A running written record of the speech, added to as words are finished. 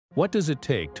What does it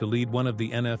take to lead one of the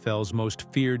NFL's most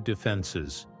feared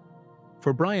defenses?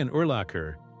 For Brian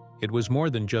Urlacher, it was more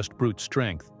than just brute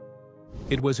strength.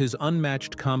 It was his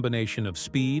unmatched combination of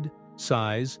speed,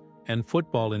 size, and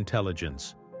football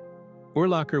intelligence.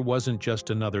 Urlacher wasn't just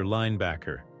another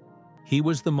linebacker. He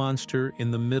was the monster in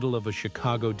the middle of a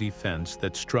Chicago defense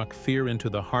that struck fear into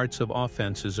the hearts of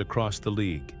offenses across the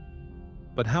league.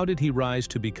 But how did he rise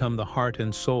to become the heart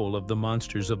and soul of the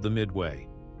monsters of the Midway?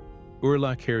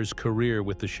 Urlacher's career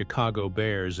with the Chicago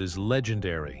Bears is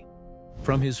legendary.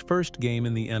 From his first game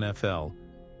in the NFL,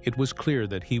 it was clear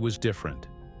that he was different.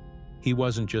 He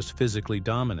wasn't just physically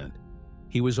dominant.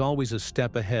 He was always a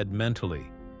step ahead mentally,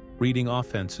 reading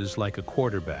offenses like a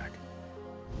quarterback.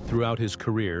 Throughout his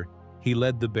career, he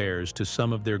led the Bears to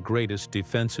some of their greatest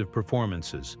defensive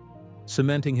performances,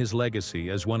 cementing his legacy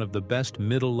as one of the best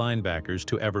middle linebackers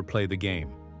to ever play the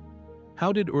game.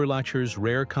 How did Urlacher's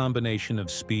rare combination of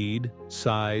speed,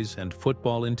 size, and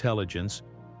football intelligence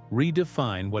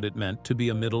redefine what it meant to be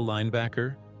a middle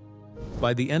linebacker?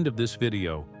 By the end of this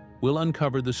video, we'll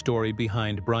uncover the story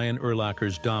behind Brian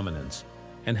Urlacher's dominance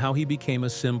and how he became a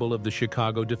symbol of the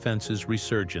Chicago defense's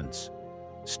resurgence.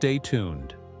 Stay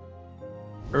tuned.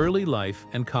 Early life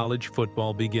and college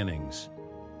football beginnings.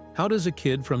 How does a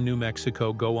kid from New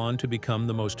Mexico go on to become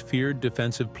the most feared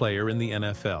defensive player in the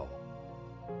NFL?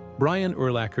 Brian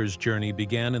Urlacher's journey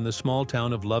began in the small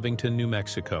town of Lovington, New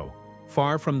Mexico,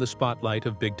 far from the spotlight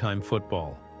of big-time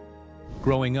football.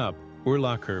 Growing up,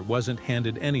 Urlacher wasn't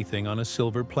handed anything on a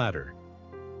silver platter.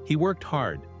 He worked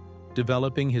hard,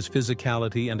 developing his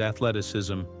physicality and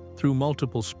athleticism through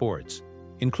multiple sports,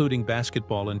 including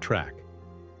basketball and track.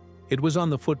 It was on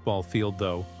the football field,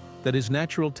 though, that his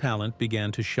natural talent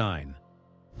began to shine.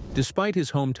 Despite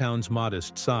his hometown's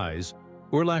modest size,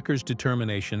 Urlacher's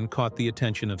determination caught the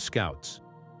attention of scouts.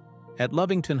 At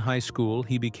Lovington High School,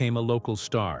 he became a local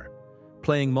star,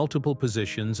 playing multiple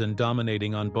positions and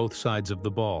dominating on both sides of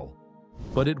the ball.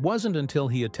 But it wasn't until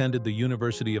he attended the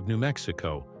University of New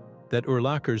Mexico that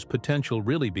Urlacher's potential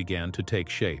really began to take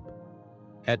shape.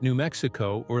 At New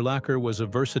Mexico, Urlacher was a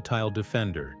versatile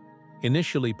defender,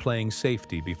 initially playing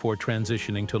safety before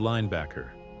transitioning to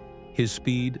linebacker. His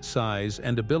speed, size,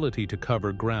 and ability to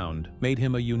cover ground made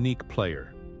him a unique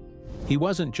player. He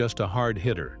wasn't just a hard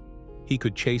hitter. He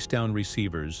could chase down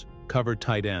receivers, cover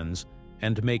tight ends,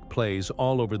 and make plays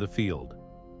all over the field.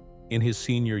 In his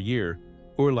senior year,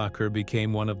 Urlacher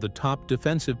became one of the top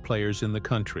defensive players in the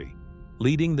country,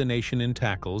 leading the nation in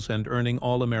tackles and earning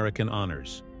All-American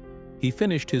honors. He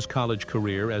finished his college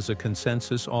career as a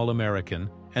consensus All-American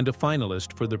and a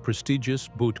finalist for the prestigious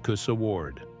Butkus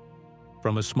Award.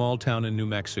 From a small town in New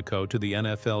Mexico to the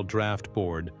NFL Draft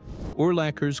Board,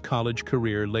 Urlacher's college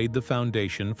career laid the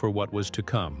foundation for what was to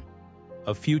come,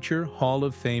 a future Hall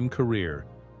of Fame career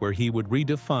where he would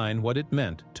redefine what it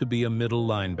meant to be a middle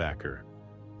linebacker.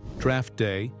 Draft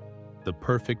day, the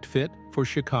perfect fit for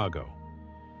Chicago.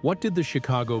 What did the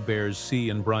Chicago Bears see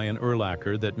in Brian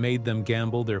Urlacher that made them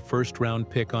gamble their first-round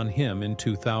pick on him in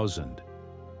 2000?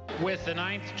 With the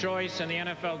 9th choice in the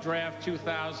NFL Draft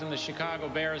 2000, the Chicago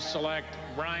Bears select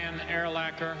Brian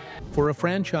Urlacher. For a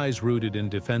franchise rooted in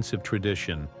defensive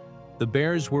tradition, the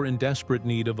Bears were in desperate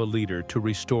need of a leader to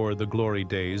restore the glory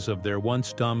days of their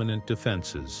once dominant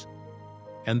defenses.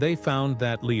 And they found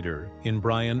that leader in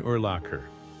Brian Urlacher.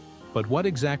 But what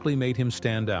exactly made him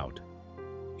stand out?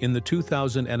 In the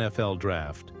 2000 NFL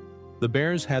Draft, the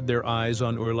Bears had their eyes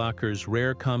on Urlacher's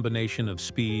rare combination of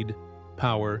speed,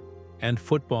 power, and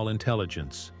football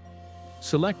intelligence.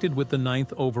 Selected with the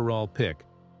 9th overall pick,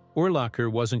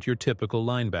 Urlacher wasn't your typical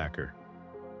linebacker.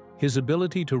 His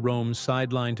ability to roam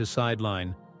sideline to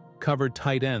sideline, cover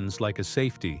tight ends like a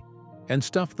safety, and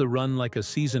stuff the run like a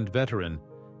seasoned veteran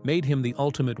made him the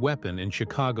ultimate weapon in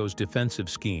Chicago's defensive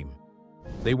scheme.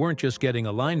 They weren't just getting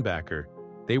a linebacker,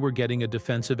 they were getting a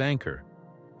defensive anchor,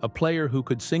 a player who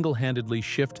could single-handedly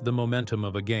shift the momentum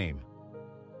of a game.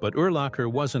 But Urlacher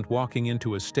wasn't walking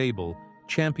into a stable,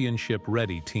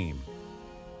 championship-ready team.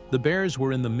 The Bears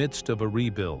were in the midst of a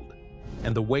rebuild,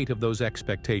 and the weight of those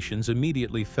expectations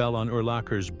immediately fell on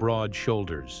Urlacher's broad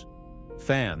shoulders.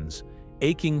 Fans,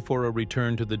 aching for a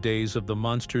return to the days of the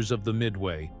monsters of the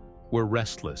Midway, were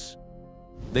restless.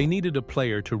 They needed a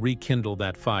player to rekindle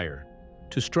that fire,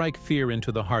 to strike fear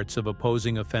into the hearts of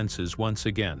opposing offenses once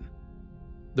again.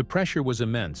 The pressure was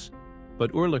immense,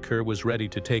 but Urlacher was ready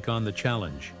to take on the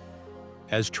challenge.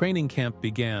 As training camp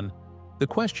began, the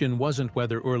question wasn't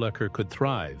whether Urlacher could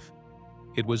thrive.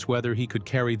 It was whether he could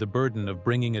carry the burden of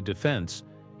bringing a defense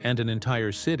and an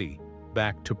entire city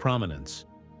back to prominence.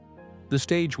 The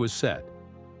stage was set,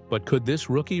 but could this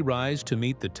rookie rise to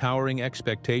meet the towering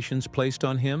expectations placed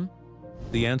on him?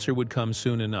 The answer would come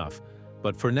soon enough,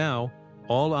 but for now,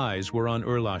 all eyes were on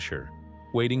Urlacher,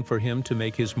 waiting for him to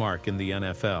make his mark in the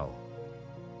NFL.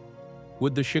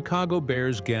 Would the Chicago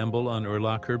Bears gamble on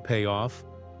Urlacher pay off?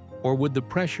 Or would the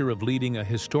pressure of leading a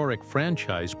historic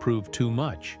franchise prove too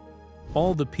much?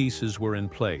 All the pieces were in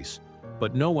place,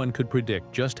 but no one could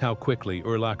predict just how quickly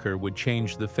Urlacher would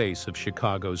change the face of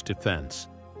Chicago's defense.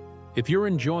 If you're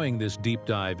enjoying this deep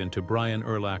dive into Brian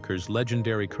Urlacher's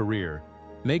legendary career,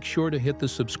 make sure to hit the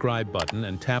subscribe button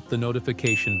and tap the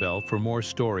notification bell for more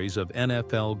stories of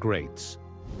NFL greats.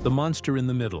 The monster in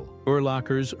the middle,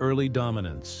 Urlacher's early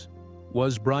dominance.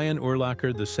 Was Brian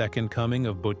Urlacher the second coming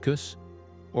of Butkus?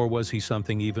 Or was he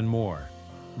something even more?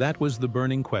 That was the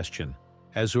burning question,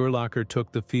 as Urlacher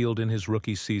took the field in his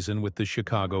rookie season with the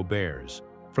Chicago Bears.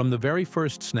 From the very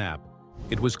first snap,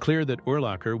 it was clear that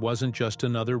Urlacher wasn't just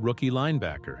another rookie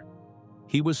linebacker.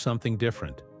 He was something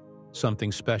different,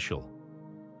 something special.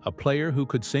 A player who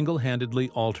could single-handedly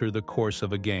alter the course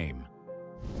of a game.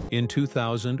 In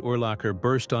 2000, Urlacher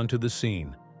burst onto the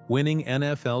scene, winning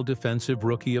NFL Defensive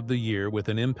Rookie of the Year with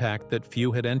an impact that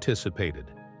few had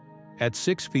anticipated. At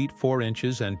 6 feet 4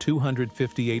 inches and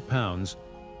 258 pounds,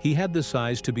 he had the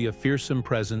size to be a fearsome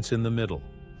presence in the middle.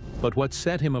 But what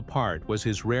set him apart was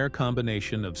his rare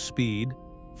combination of speed,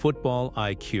 football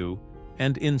IQ,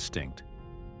 and instinct.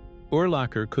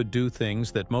 Urlacher could do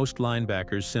things that most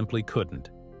linebackers simply couldn't.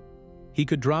 He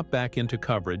could drop back into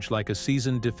coverage like a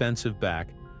seasoned defensive back,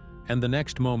 and the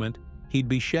next moment, he'd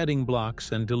be shedding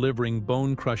blocks and delivering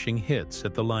bone-crushing hits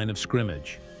at the line of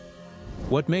scrimmage.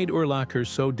 What made Urlacher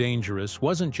so dangerous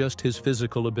wasn't just his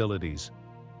physical abilities.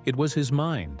 It was his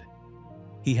mind.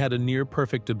 He had a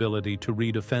near-perfect ability to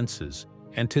read offenses,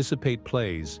 anticipate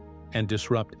plays, and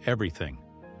disrupt everything.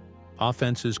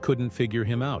 Offenses couldn't figure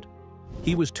him out.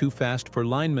 He was too fast for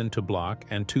linemen to block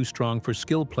and too strong for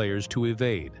skill players to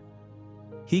evade.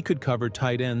 He could cover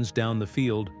tight ends down the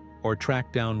field or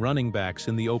track down running backs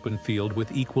in the open field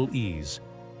with equal ease.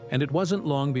 And it wasn't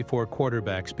long before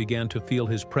quarterbacks began to feel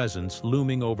his presence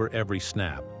looming over every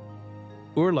snap.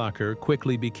 Urlacher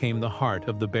quickly became the heart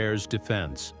of the Bears'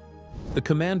 defense, the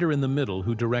commander in the middle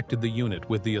who directed the unit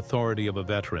with the authority of a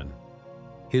veteran.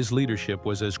 His leadership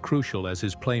was as crucial as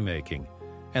his playmaking,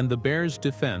 and the Bears'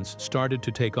 defense started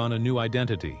to take on a new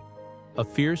identity, a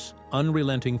fierce,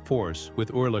 unrelenting force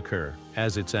with Urlacher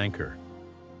as its anchor.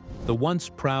 The once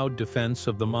proud defense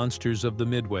of the monsters of the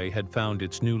Midway had found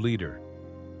its new leader.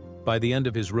 By the end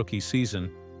of his rookie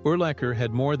season, Urlacher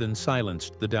had more than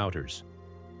silenced the doubters.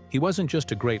 He wasn't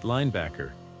just a great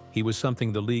linebacker, he was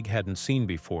something the league hadn't seen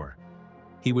before.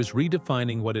 He was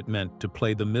redefining what it meant to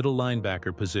play the middle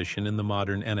linebacker position in the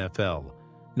modern NFL,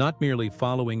 not merely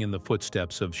following in the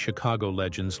footsteps of Chicago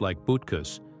legends like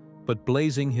Butkus, but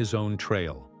blazing his own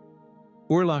trail.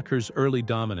 Urlacher's early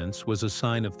dominance was a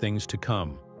sign of things to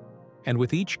come, and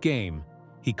with each game,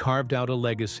 he carved out a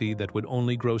legacy that would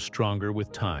only grow stronger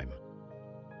with time.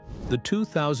 The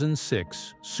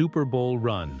 2006 Super Bowl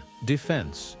run,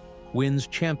 defense, wins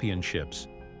championships.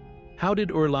 How did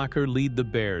Urlacher lead the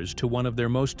Bears to one of their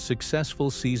most successful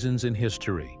seasons in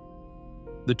history?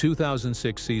 The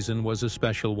 2006 season was a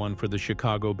special one for the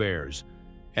Chicago Bears,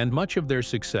 and much of their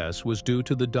success was due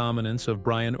to the dominance of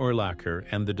Brian Urlacher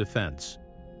and the defense.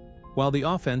 While the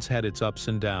offense had its ups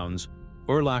and downs,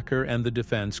 Urlacher and the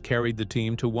defense carried the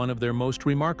team to one of their most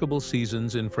remarkable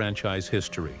seasons in franchise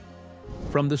history.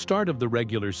 From the start of the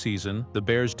regular season, the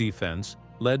Bears' defense,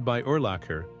 led by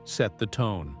Urlacher, set the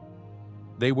tone.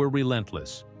 They were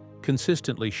relentless,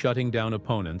 consistently shutting down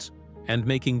opponents and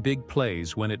making big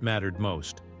plays when it mattered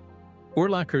most.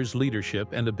 Urlacher's leadership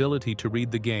and ability to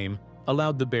read the game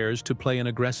allowed the Bears to play an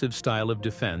aggressive style of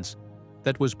defense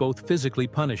that was both physically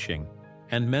punishing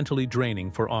and mentally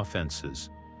draining for offenses.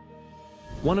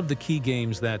 One of the key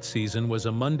games that season was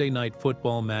a Monday Night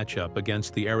Football matchup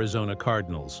against the Arizona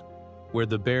Cardinals, where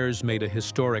the Bears made a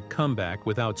historic comeback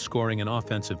without scoring an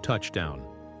offensive touchdown.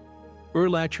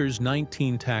 Urlacher's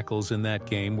 19 tackles in that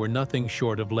game were nothing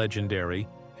short of legendary,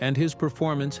 and his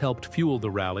performance helped fuel the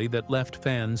rally that left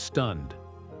fans stunned.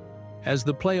 As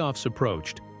the playoffs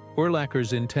approached,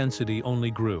 Urlacher's intensity only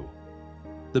grew.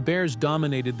 The Bears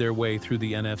dominated their way through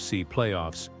the NFC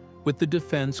playoffs, with the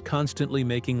defense constantly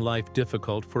making life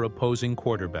difficult for opposing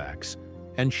quarterbacks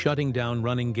and shutting down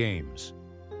running games.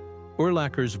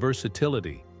 Urlacher's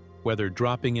versatility, whether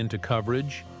dropping into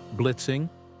coverage, blitzing,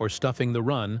 or stuffing the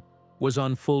run, was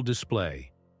on full display.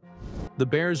 The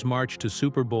Bears' march to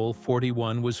Super Bowl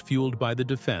 41 was fueled by the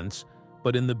defense,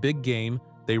 but in the big game,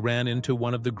 they ran into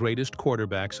one of the greatest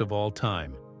quarterbacks of all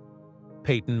time,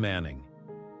 Peyton Manning.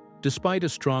 Despite a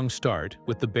strong start,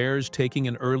 with the Bears taking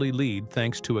an early lead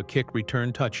thanks to a kick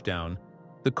return touchdown,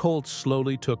 the Colts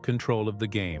slowly took control of the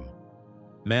game.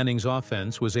 Manning's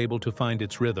offense was able to find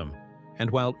its rhythm, and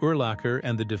while Urlacher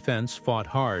and the defense fought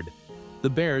hard, the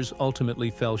Bears ultimately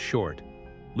fell short,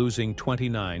 losing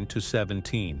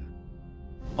 29-17.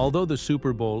 Although the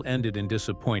Super Bowl ended in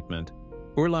disappointment,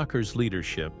 Urlacher's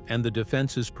leadership and the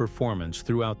defense's performance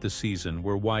throughout the season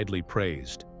were widely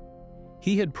praised.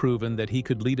 He had proven that he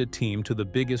could lead a team to the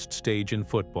biggest stage in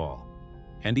football,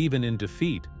 and even in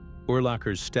defeat,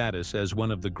 Urlacher's status as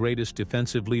one of the greatest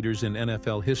defensive leaders in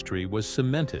NFL history was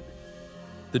cemented.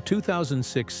 The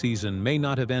 2006 season may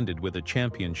not have ended with a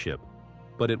championship,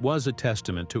 but it was a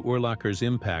testament to Urlacher's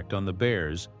impact on the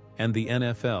Bears and the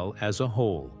NFL as a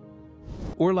whole.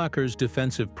 Urlacher's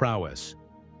defensive prowess.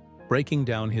 Breaking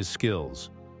down his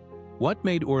skills. What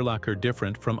made Urlacher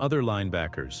different from other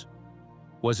linebackers?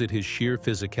 Was it his sheer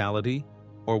physicality,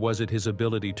 or was it his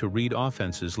ability to read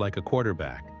offenses like a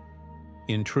quarterback?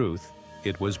 In truth,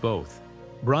 it was both.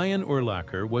 Brian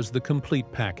Urlacher was the complete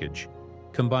package,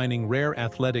 combining rare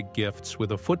athletic gifts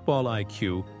with a football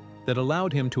IQ that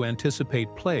allowed him to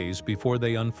anticipate plays before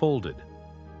they unfolded.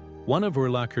 One of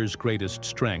Urlacher's greatest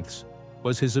strengths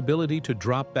was his ability to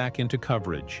drop back into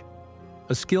coverage,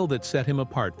 a skill that set him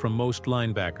apart from most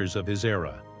linebackers of his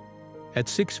era. At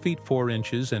 6 feet 4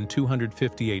 inches and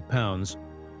 258 pounds,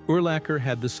 Urlacher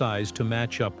had the size to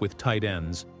match up with tight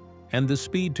ends and the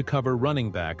speed to cover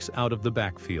running backs out of the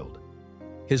backfield.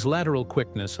 His lateral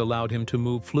quickness allowed him to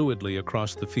move fluidly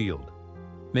across the field,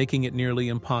 making it nearly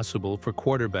impossible for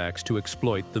quarterbacks to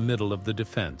exploit the middle of the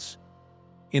defense.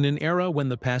 In an era when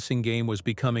the passing game was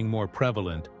becoming more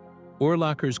prevalent,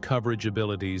 Urlacher's coverage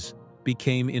abilities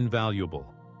became invaluable.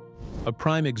 A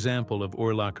prime example of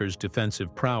Urlacher's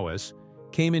defensive prowess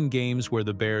came in games where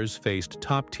the Bears faced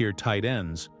top-tier tight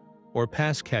ends or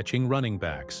pass-catching running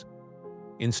backs.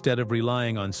 Instead of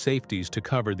relying on safeties to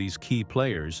cover these key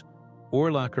players,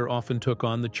 Urlacher often took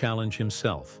on the challenge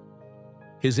himself.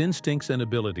 His instincts and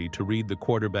ability to read the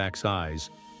quarterback's eyes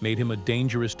made him a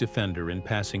dangerous defender in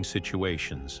passing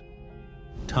situations.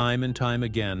 Time and time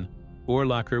again,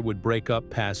 Urlacher would break up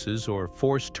passes or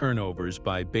force turnovers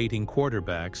by baiting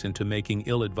quarterbacks into making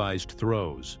ill-advised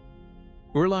throws.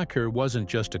 Urlacher wasn't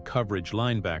just a coverage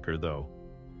linebacker, though.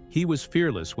 He was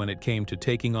fearless when it came to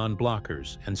taking on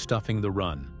blockers and stuffing the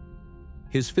run.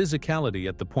 His physicality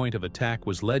at the point of attack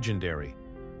was legendary,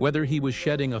 whether he was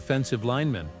shedding offensive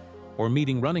linemen or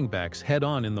meeting running backs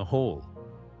head-on in the hole.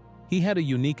 He had a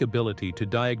unique ability to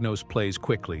diagnose plays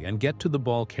quickly and get to the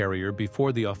ball carrier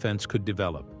before the offense could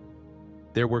develop.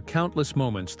 There were countless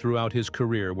moments throughout his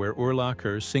career where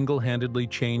Urlacher single-handedly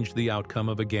changed the outcome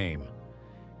of a game.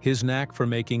 His knack for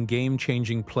making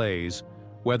game-changing plays,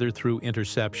 whether through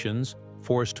interceptions,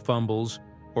 forced fumbles,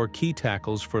 or key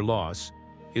tackles for loss,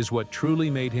 is what truly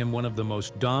made him one of the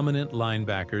most dominant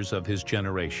linebackers of his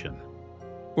generation.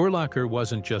 Urlacher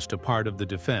wasn't just a part of the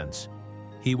defense.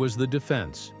 He was the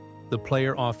defense, the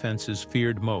player offenses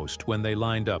feared most when they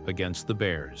lined up against the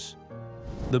Bears.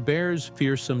 The Bears'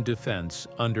 fearsome defense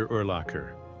under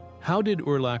Urlacher. How did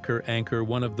Urlacher anchor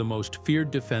one of the most feared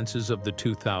defenses of the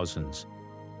 2000s?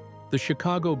 The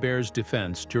Chicago Bears'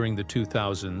 defense during the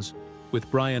 2000s, with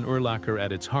Brian Urlacher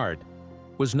at its heart,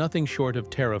 was nothing short of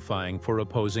terrifying for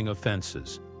opposing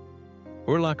offenses.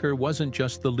 Urlacher wasn't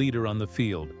just the leader on the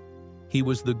field. He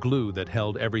was the glue that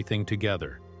held everything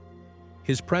together.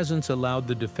 His presence allowed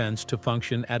the defense to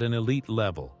function at an elite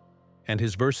level, and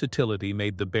his versatility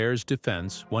made the Bears'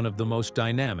 defense one of the most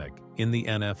dynamic in the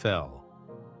NFL.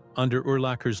 Under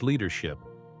Urlacher's leadership,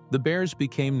 the Bears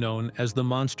became known as the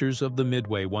Monsters of the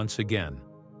Midway once again,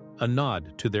 a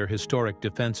nod to their historic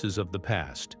defenses of the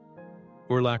past.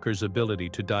 Urlacher's ability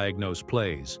to diagnose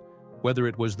plays, whether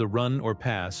it was the run or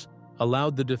pass,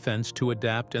 allowed the defense to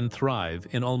adapt and thrive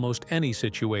in almost any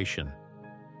situation.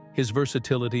 His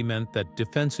versatility meant that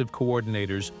defensive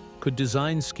coordinators could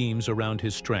design schemes around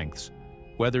his strengths,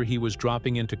 whether he was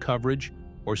dropping into coverage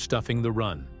or stuffing the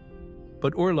run.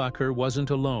 But Urlacher wasn't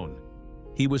alone.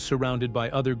 He was surrounded by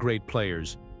other great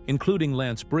players, including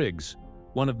Lance Briggs,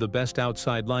 one of the best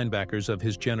outside linebackers of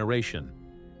his generation,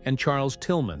 and Charles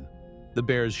Tillman, the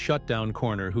Bears' shutdown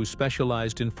corner who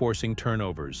specialized in forcing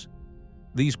turnovers.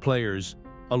 These players,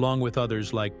 along with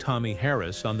others like Tommy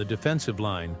Harris on the defensive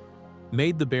line,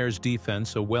 made the Bears'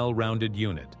 defense a well-rounded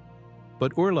unit.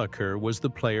 But Urlacher was the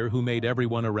player who made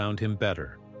everyone around him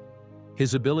better.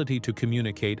 His ability to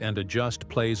communicate and adjust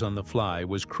plays on the fly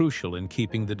was crucial in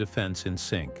keeping the defense in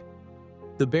sync.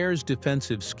 The Bears'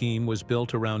 defensive scheme was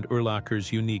built around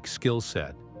Urlacher's unique skill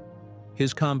set.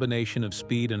 His combination of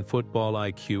speed and football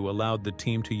IQ allowed the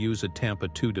team to use a Tampa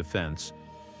 2 defense,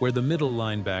 where the middle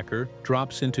linebacker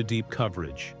drops into deep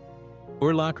coverage.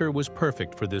 Urlacher was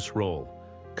perfect for this role,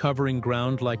 covering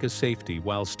ground like a safety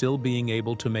while still being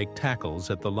able to make tackles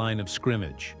at the line of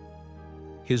scrimmage.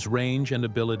 His range and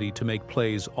ability to make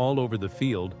plays all over the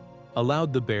field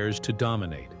allowed the Bears to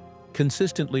dominate,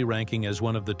 consistently ranking as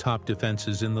one of the top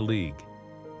defenses in the league.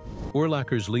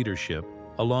 Urlacher's leadership,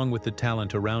 along with the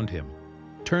talent around him,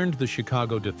 turned the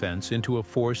Chicago defense into a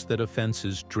force that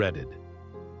offenses dreaded.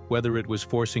 Whether it was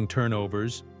forcing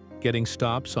turnovers, getting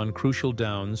stops on crucial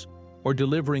downs, or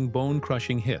delivering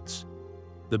bone-crushing hits,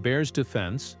 the Bears'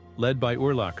 defense, led by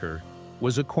Urlacher,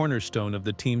 was a cornerstone of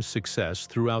the team's success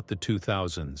throughout the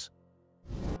 2000s.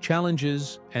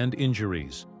 Challenges and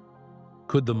injuries.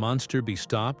 Could the monster be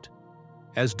stopped?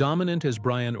 As dominant as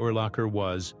Brian Urlacher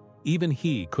was, even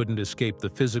he couldn't escape the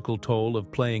physical toll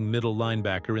of playing middle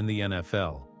linebacker in the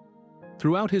NFL.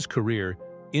 Throughout his career,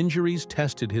 injuries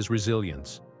tested his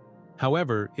resilience.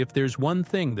 However, if there's one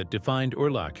thing that defined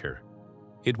Urlacher,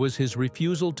 it was his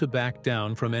refusal to back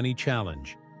down from any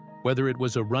challenge, whether it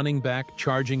was a running back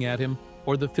charging at him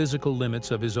or the physical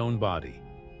limits of his own body.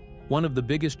 One of the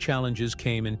biggest challenges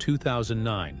came in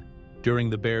 2009, during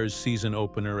the Bears' season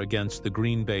opener against the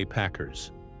Green Bay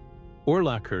Packers.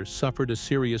 Urlacher suffered a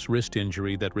serious wrist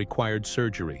injury that required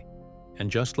surgery,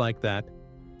 and just like that,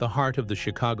 the heart of the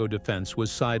Chicago defense was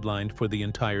sidelined for the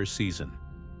entire season.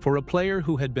 For a player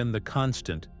who had been the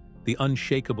constant, the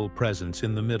unshakable presence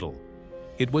in the middle,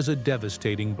 it was a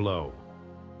devastating blow.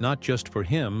 Not just for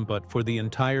him, but for the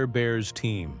entire Bears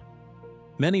team.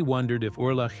 Many wondered if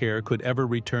Urlacher could ever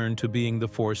return to being the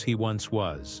force he once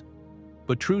was.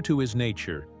 But true to his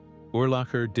nature,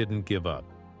 Urlacher didn't give up.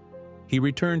 He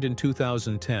returned in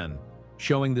 2010,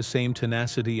 showing the same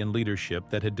tenacity and leadership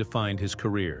that had defined his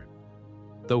career.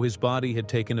 Though his body had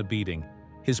taken a beating,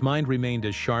 his mind remained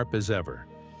as sharp as ever.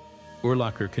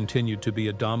 Urlacher continued to be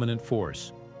a dominant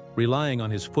force, relying on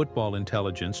his football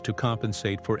intelligence to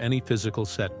compensate for any physical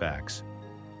setbacks.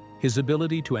 His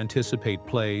ability to anticipate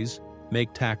plays,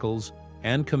 make tackles,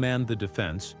 and command the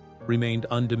defense remained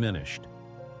undiminished.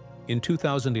 In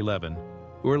 2011,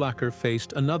 Urlacher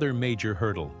faced another major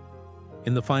hurdle.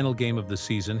 In the final game of the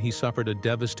season, he suffered a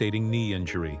devastating knee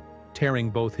injury, tearing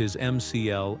both his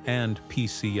MCL and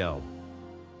PCL.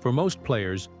 For most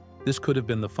players, this could have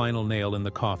been the final nail in the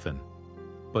coffin.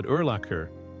 But Urlacher,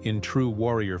 in true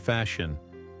warrior fashion,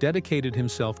 dedicated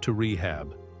himself to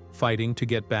rehab, fighting to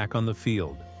get back on the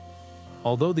field.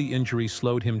 Although the injury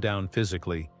slowed him down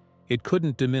physically, it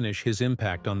couldn't diminish his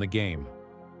impact on the game.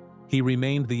 He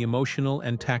remained the emotional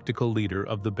and tactical leader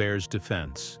of the Bears'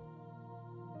 defense.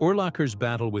 Urlacher's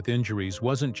battle with injuries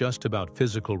wasn't just about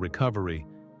physical recovery,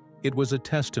 it was a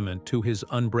testament to his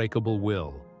unbreakable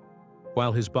will.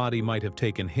 While his body might have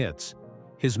taken hits,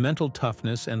 his mental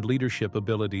toughness and leadership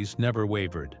abilities never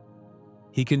wavered.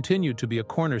 He continued to be a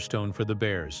cornerstone for the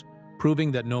Bears,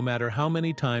 proving that no matter how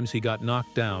many times he got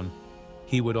knocked down,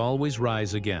 he would always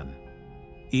rise again.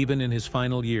 Even in his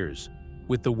final years,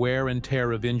 with the wear and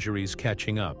tear of injuries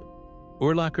catching up,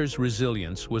 Urlacher's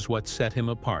resilience was what set him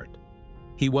apart.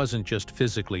 He wasn't just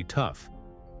physically tough,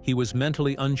 he was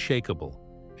mentally unshakable,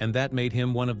 and that made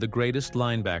him one of the greatest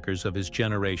linebackers of his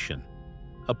generation.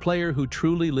 A player who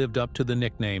truly lived up to the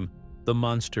nickname, the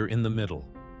Monster in the Middle.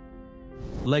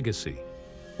 Legacy.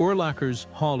 Urlacher's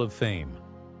Hall of Fame.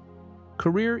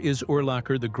 Career: is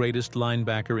Urlacher the greatest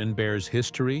linebacker in Bears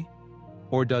history?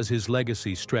 Or does his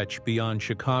legacy stretch beyond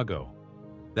Chicago?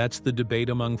 That's the debate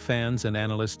among fans and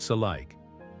analysts alike.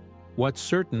 What's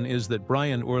certain is that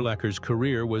Brian Urlacher's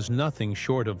career was nothing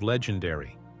short of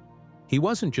legendary. He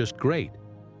wasn't just great,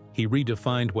 he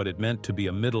redefined what it meant to be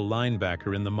a middle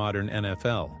linebacker in the modern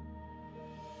NFL.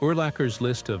 Urlacher's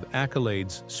list of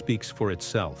accolades speaks for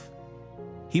itself.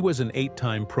 He was an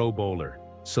 8-time Pro Bowler,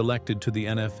 selected to the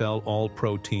NFL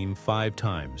All-Pro team 5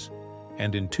 times,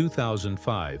 and in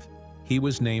 2005, he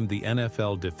was named the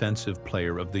NFL Defensive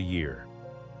Player of the Year.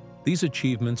 These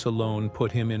achievements alone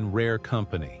put him in rare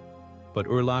company. But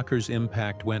Urlacher's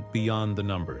impact went beyond the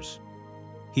numbers.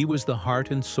 He was the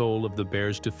heart and soul of the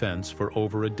Bears' defense for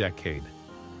over a decade,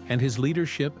 and his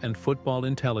leadership and football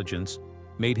intelligence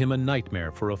made him a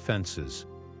nightmare for offenses.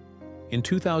 In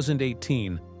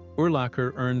 2018,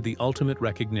 Urlacher earned the ultimate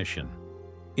recognition: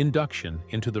 induction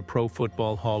into the Pro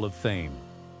Football Hall of Fame.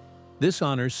 This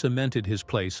honor cemented his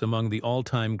place among the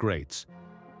all-time greats,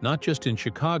 not just in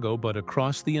Chicago but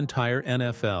across the entire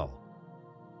NFL.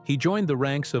 He joined the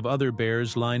ranks of other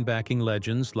Bears linebacking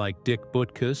legends like Dick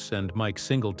Butkus and Mike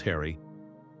Singletary,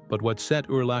 but what set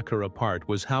Urlacher apart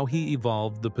was how he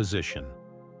evolved the position.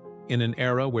 In an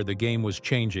era where the game was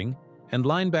changing and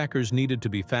linebackers needed to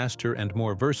be faster and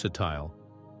more versatile,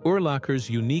 Urlacher's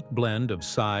unique blend of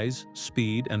size,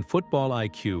 speed, and football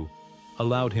IQ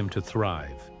allowed him to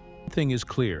thrive. One thing is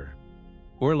clear.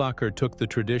 Urlacher took the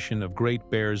tradition of great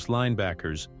Bears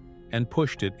linebackers and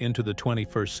pushed it into the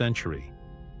 21st century.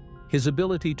 His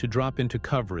ability to drop into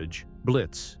coverage,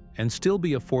 blitz, and still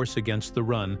be a force against the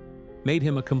run made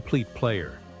him a complete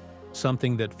player,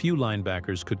 something that few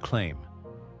linebackers could claim.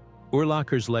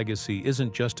 Urlacher's legacy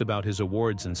isn't just about his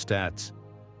awards and stats.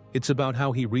 It's about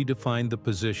how he redefined the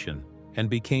position and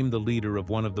became the leader of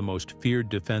one of the most feared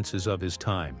defenses of his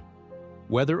time.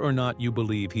 Whether or not you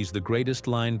believe he's the greatest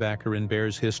linebacker in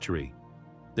Bears history,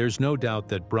 there's no doubt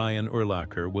that Brian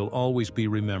Urlacher will always be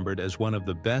remembered as one of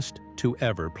the best to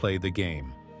ever play the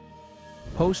game.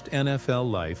 Post-NFL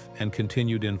life and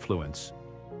continued influence.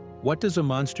 What does a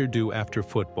monster do after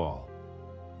football?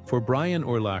 For Brian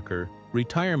Urlacher,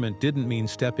 retirement didn't mean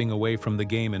stepping away from the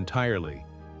game entirely.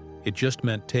 It just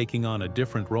meant taking on a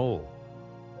different role.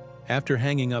 After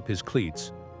hanging up his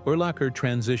cleats, Urlacher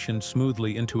transitioned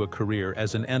smoothly into a career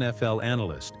as an NFL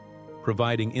analyst,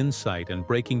 providing insight and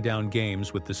breaking down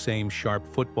games with the same sharp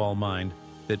football mind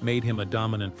that made him a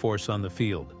dominant force on the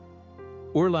field.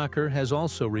 Urlacher has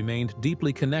also remained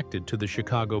deeply connected to the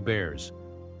Chicago Bears.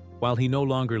 While he no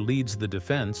longer leads the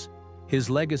defense, his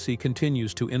legacy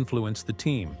continues to influence the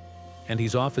team, and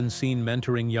he's often seen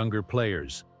mentoring younger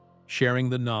players, sharing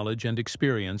the knowledge and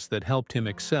experience that helped him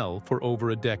excel for over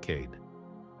a decade.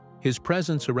 His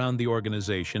presence around the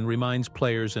organization reminds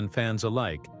players and fans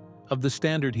alike of the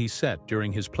standard he set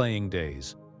during his playing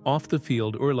days. Off the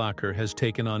field, Urlacher has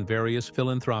taken on various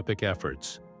philanthropic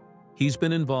efforts. He's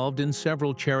been involved in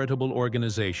several charitable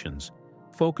organizations,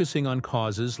 focusing on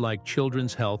causes like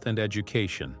children's health and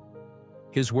education.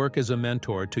 His work as a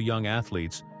mentor to young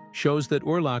athletes shows that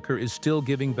Urlacher is still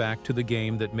giving back to the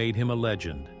game that made him a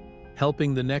legend,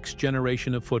 helping the next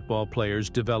generation of football players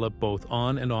develop both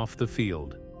on and off the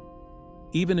field.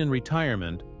 Even in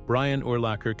retirement, Brian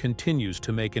Urlacher continues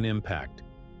to make an impact.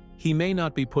 He may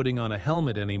not be putting on a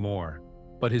helmet anymore,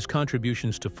 but his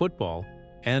contributions to football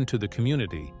and to the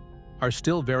community are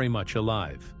still very much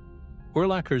alive.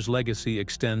 Urlacher's legacy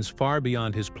extends far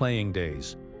beyond his playing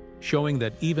days, showing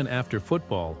that even after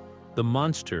football, the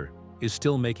monster is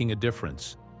still making a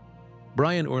difference.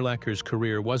 Brian Urlacher's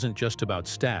career wasn't just about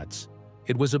stats,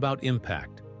 it was about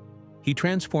impact. He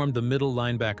transformed the middle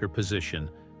linebacker position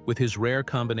with his rare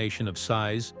combination of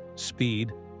size,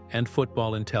 speed, and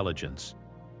football intelligence.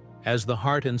 As the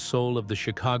heart and soul of the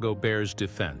Chicago Bears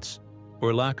defense,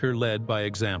 Urlacher led by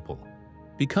example,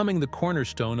 becoming the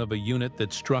cornerstone of a unit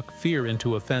that struck fear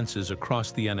into offenses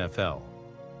across the NFL.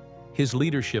 His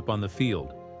leadership on the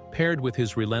field, paired with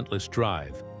his relentless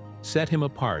drive, set him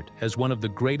apart as one of the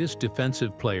greatest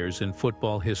defensive players in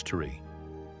football history.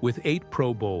 With 8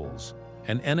 Pro Bowls,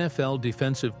 an NFL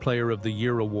Defensive Player of the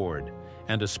Year award,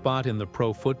 and a spot in the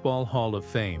Pro Football Hall of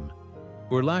Fame,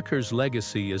 Urlacher's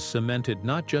legacy is cemented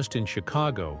not just in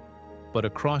Chicago, but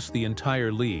across the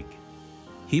entire league.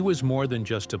 He was more than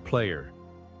just a player.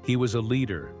 He was a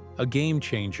leader, a game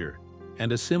changer,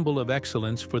 and a symbol of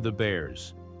excellence for the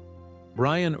Bears.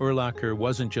 Brian Urlacher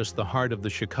wasn't just the heart of the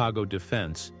Chicago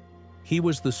defense, he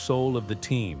was the soul of the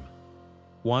team.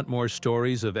 Want more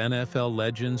stories of NFL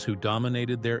legends who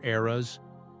dominated their eras?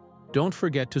 Don't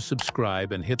forget to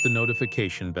subscribe and hit the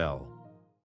notification bell.